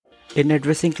In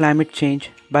addressing climate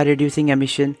change by reducing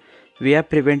emission, we are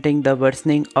preventing the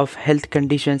worsening of health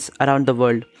conditions around the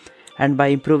world, and by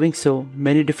improving so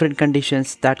many different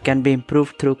conditions that can be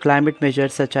improved through climate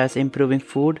measures such as improving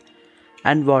food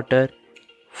and water,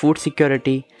 food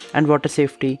security, and water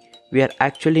safety, we are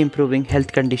actually improving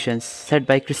health conditions, said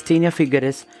by Christina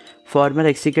Figueres, former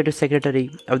Executive Secretary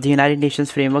of the United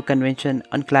Nations Framework Convention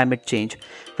on Climate Change.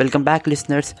 Welcome back,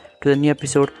 listeners, to the new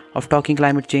episode of Talking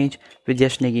Climate Change with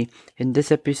Yash Negi. In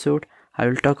this episode, I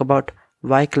will talk about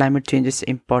why climate change is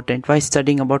important, why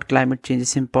studying about climate change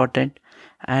is important,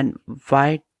 and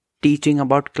why teaching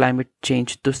about climate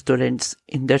change to students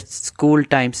in their school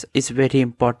times is very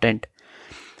important,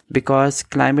 because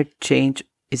climate change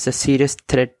is a serious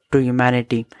threat to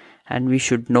humanity and we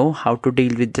should know how to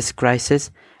deal with this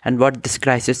crisis and what this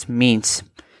crisis means.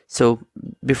 So,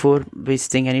 before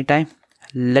wasting any time,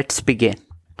 let's begin.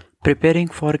 Preparing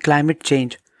for climate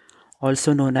change,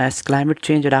 also known as climate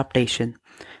change adaptation,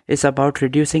 is about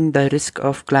reducing the risk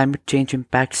of climate change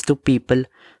impacts to people,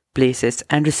 places,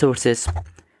 and resources.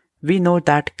 We know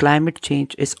that climate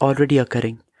change is already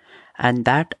occurring and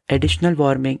that additional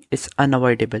warming is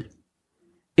unavoidable.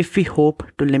 If we hope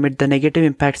to limit the negative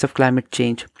impacts of climate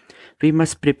change, we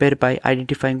must prepare by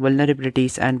identifying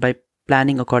vulnerabilities and by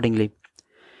planning accordingly.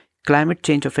 Climate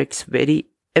change affects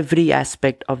every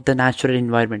aspect of the natural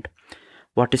environment.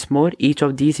 What is more, each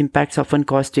of these impacts often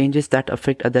cause changes that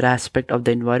affect other aspects of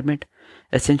the environment,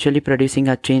 essentially producing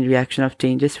a chain reaction of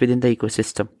changes within the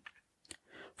ecosystem.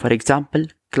 For example,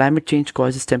 climate change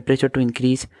causes temperature to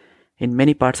increase in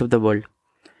many parts of the world.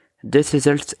 This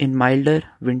results in milder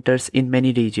winters in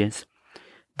many regions.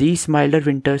 These milder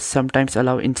winters sometimes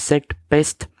allow insect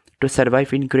pests to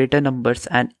survive in greater numbers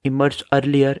and emerge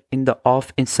earlier in the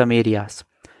off in some areas.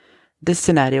 This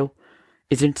scenario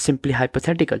isn't simply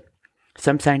hypothetical.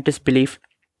 Some scientists believe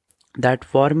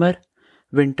that warmer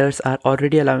winters are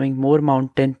already allowing more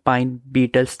mountain pine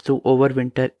beetles to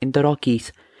overwinter in the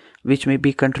Rockies, which may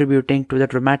be contributing to the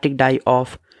dramatic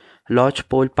die-off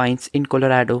lodgepole pines in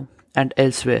Colorado and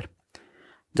elsewhere.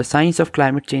 The science of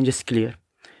climate change is clear.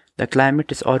 The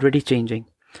climate is already changing,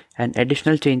 and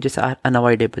additional changes are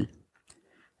unavoidable.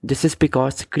 This is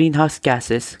because greenhouse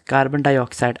gases, carbon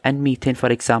dioxide and methane, for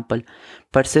example,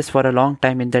 persist for a long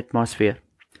time in the atmosphere,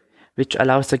 which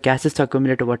allows the gases to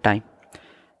accumulate over time.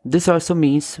 This also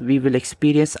means we will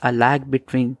experience a lag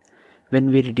between when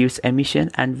we reduce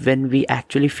emission and when we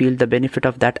actually feel the benefit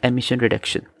of that emission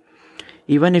reduction.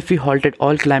 Even if we halted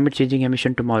all climate changing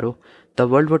emission tomorrow, the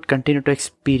world would continue to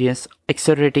experience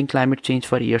accelerating climate change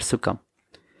for years to come.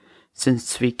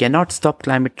 Since we cannot stop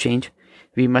climate change,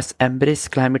 we must embrace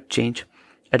climate change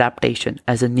adaptation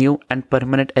as a new and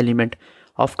permanent element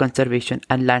of conservation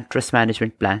and land trust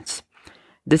management plans.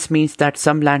 This means that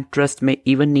some land trusts may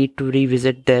even need to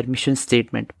revisit their mission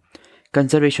statement,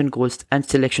 conservation goals, and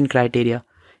selection criteria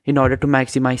in order to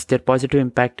maximize their positive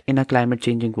impact in a climate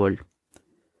changing world.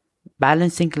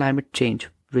 Balancing climate change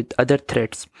with other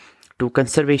threats to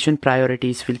conservation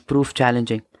priorities will prove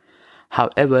challenging.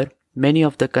 However, many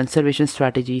of the conservation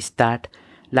strategies that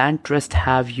land trusts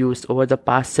have used over the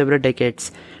past several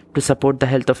decades to support the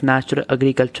health of natural,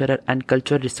 agricultural, and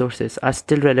cultural resources are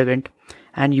still relevant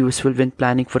and useful when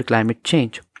planning for climate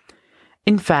change.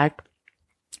 In fact,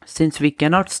 since we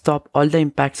cannot stop all the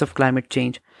impacts of climate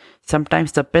change,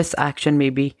 sometimes the best action may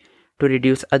be to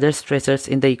reduce other stressors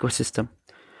in the ecosystem.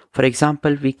 For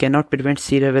example, we cannot prevent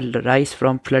sea level rise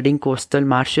from flooding coastal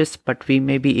marshes, but we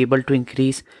may be able to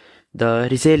increase the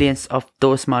resilience of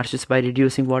those marshes by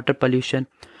reducing water pollution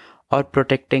or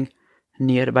protecting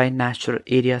nearby natural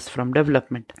areas from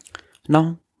development.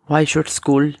 Now, why should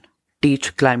school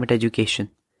teach climate education?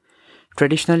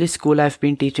 Traditionally, school have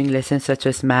been teaching lessons such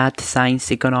as math,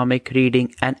 science, economic,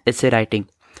 reading, and essay writing.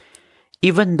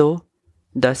 Even though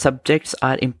the subjects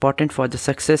are important for the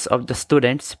success of the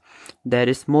students, there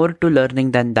is more to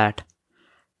learning than that.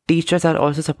 Teachers are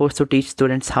also supposed to teach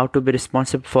students how to be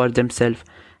responsible for themselves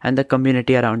and the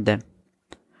community around them.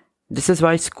 This is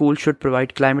why schools should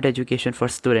provide climate education for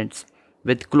students.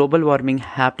 With global warming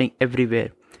happening everywhere,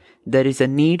 there is a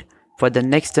need for the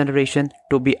next generation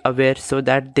to be aware so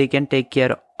that they can take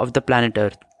care of the planet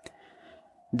Earth.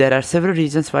 There are several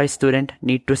reasons why students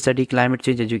need to study climate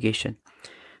change education.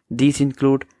 These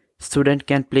include students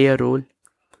can play a role.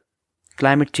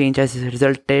 Climate change has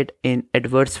resulted in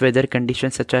adverse weather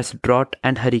conditions such as drought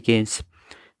and hurricanes.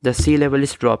 The sea level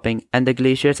is dropping and the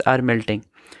glaciers are melting.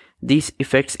 These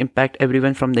effects impact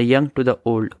everyone from the young to the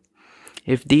old.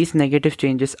 If these negative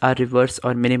changes are reversed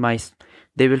or minimized,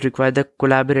 they will require the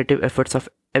collaborative efforts of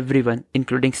everyone,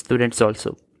 including students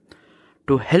also.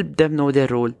 To help them know their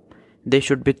role, they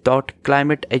should be taught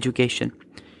climate education.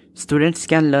 Students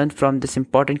can learn from this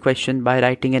important question by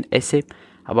writing an essay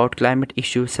about climate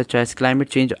issues such as climate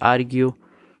change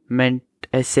argument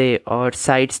essay or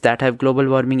sites that have global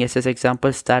warming essay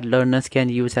examples that learners can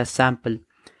use as sample.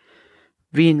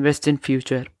 We invest in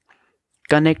future.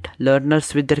 Connect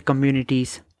learners with their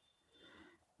communities.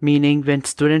 Meaning when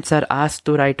students are asked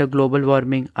to write a global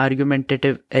warming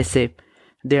argumentative essay,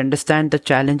 they understand the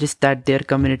challenges that their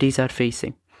communities are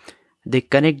facing. They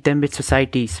connect them with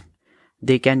societies.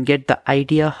 They can get the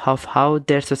idea of how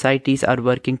their societies are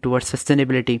working towards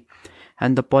sustainability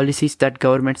and the policies that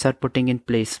governments are putting in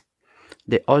place.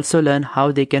 They also learn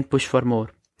how they can push for more.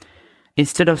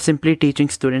 Instead of simply teaching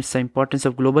students the importance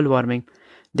of global warming,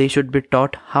 they should be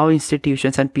taught how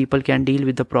institutions and people can deal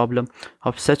with the problem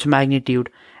of such magnitude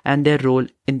and their role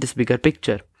in this bigger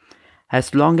picture.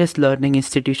 As long as learning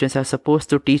institutions are supposed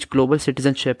to teach global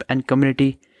citizenship and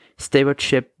community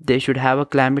stewardship, they should have a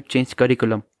climate change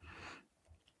curriculum.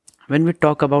 When we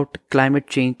talk about climate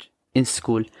change in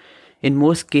school, in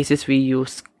most cases we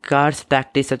use scarce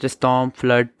tactics such as storm,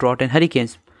 flood, drought and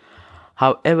hurricanes.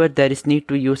 However, there is need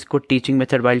to use good teaching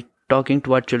method while talking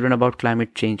to our children about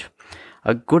climate change.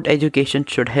 A good education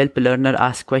should help learner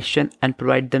ask questions and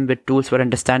provide them with tools for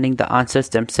understanding the answers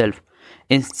themselves,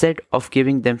 instead of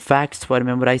giving them facts for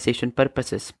memorization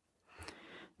purposes.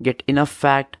 Get enough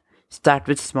fact, start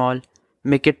with small,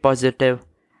 make it positive,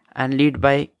 and lead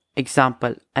by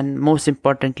example, and most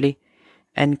importantly,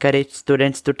 encourage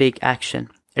students to take action.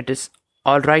 It is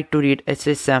alright to read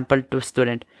essay sample to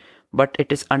student, but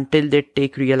it is until they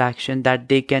take real action that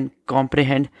they can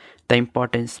comprehend the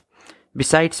importance.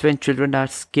 Besides, when children are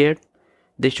scared,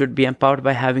 they should be empowered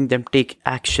by having them take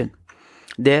action.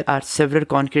 There are several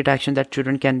concrete actions that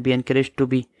children can be encouraged to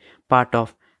be part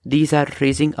of. These are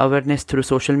raising awareness through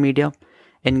social media,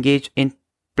 engage in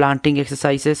planting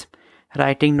exercises,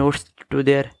 writing notes to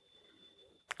their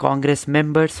Congress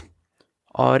members,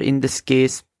 or in this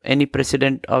case, any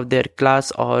president of their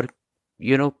class or,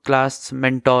 class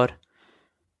mentor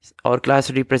or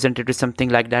class representative, something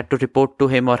like that, to report to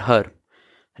him or her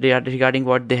regarding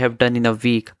what they have done in a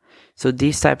week. So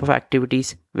these type of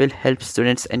activities will help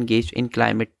students engage in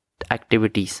climate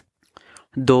activities.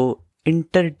 Though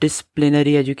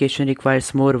interdisciplinary education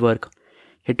requires more work,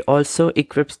 it also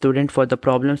equips students for the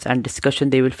problems and discussion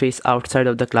they will face outside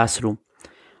of the classroom.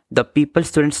 The people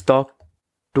students talk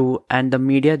to and the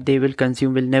media they will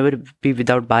consume will never be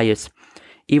without bias.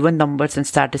 Even numbers and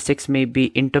statistics may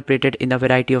be interpreted in a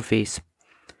variety of ways.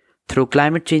 Through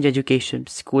climate change education,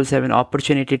 schools have an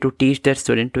opportunity to teach their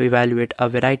students to evaluate a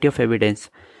variety of evidence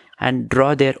and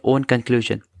draw their own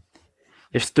conclusion.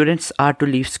 If students are to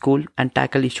leave school and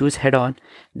tackle issues head on,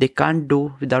 they can't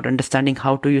do without understanding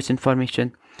how to use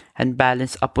information and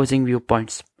balance opposing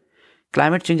viewpoints.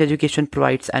 Climate change education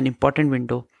provides an important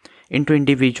window into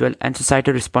individual and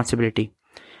societal responsibility.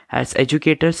 As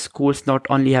educators, schools not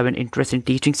only have an interest in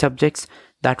teaching subjects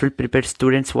that will prepare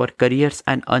students for careers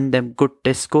and earn them good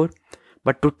test score,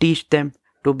 but to teach them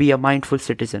to be a mindful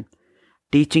citizen.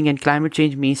 Teaching in climate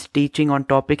change means teaching on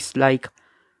topics like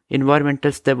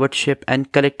environmental stewardship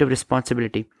and collective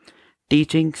responsibility.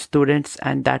 Teaching students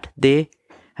and that they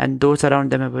and those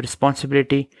around them have a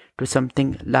responsibility to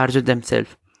something larger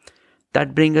themselves.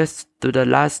 That brings us to the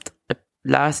last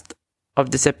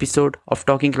of this episode of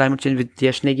Talking Climate Change with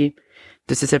Yash Negi.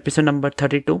 This is episode number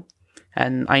 32,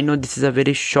 and I know this is a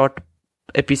very short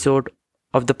episode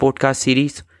of the podcast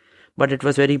series, but it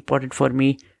was very important for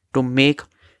me to make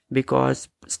because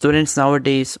students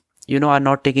nowadays, are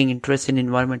not taking interest in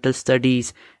environmental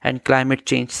studies and climate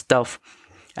change stuff.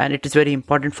 And it is very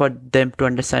important for them to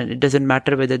understand. It doesn't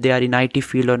matter whether they are in IT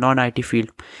field or non-IT field,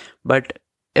 but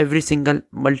every single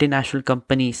multinational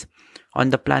companies on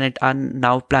the planet are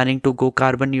now planning to go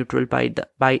carbon neutral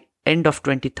by end of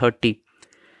 2030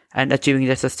 and achieving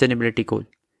their sustainability goal.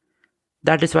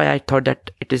 That is why I thought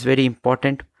that it is very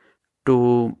important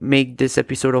to make this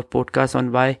episode of podcast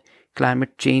on why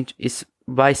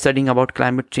studying about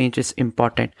climate change is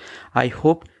important. I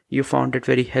hope you found it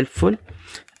very helpful,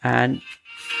 and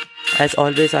as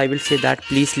always I will say that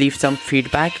please leave some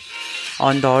feedback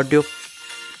on the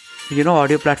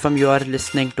audio platform you are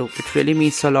listening to. It really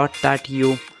means a lot that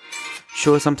you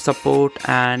show some support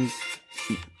and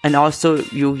also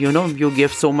you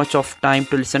give so much of time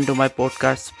to listen to my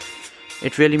podcast.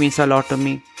 It really means a lot to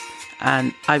me,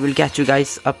 and I will catch you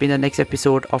guys up in the next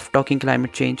episode of Talking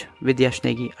Climate Change with Yash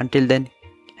Negi. Until then,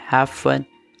 have fun,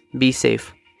 be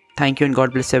safe. Thank you and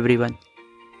God bless everyone.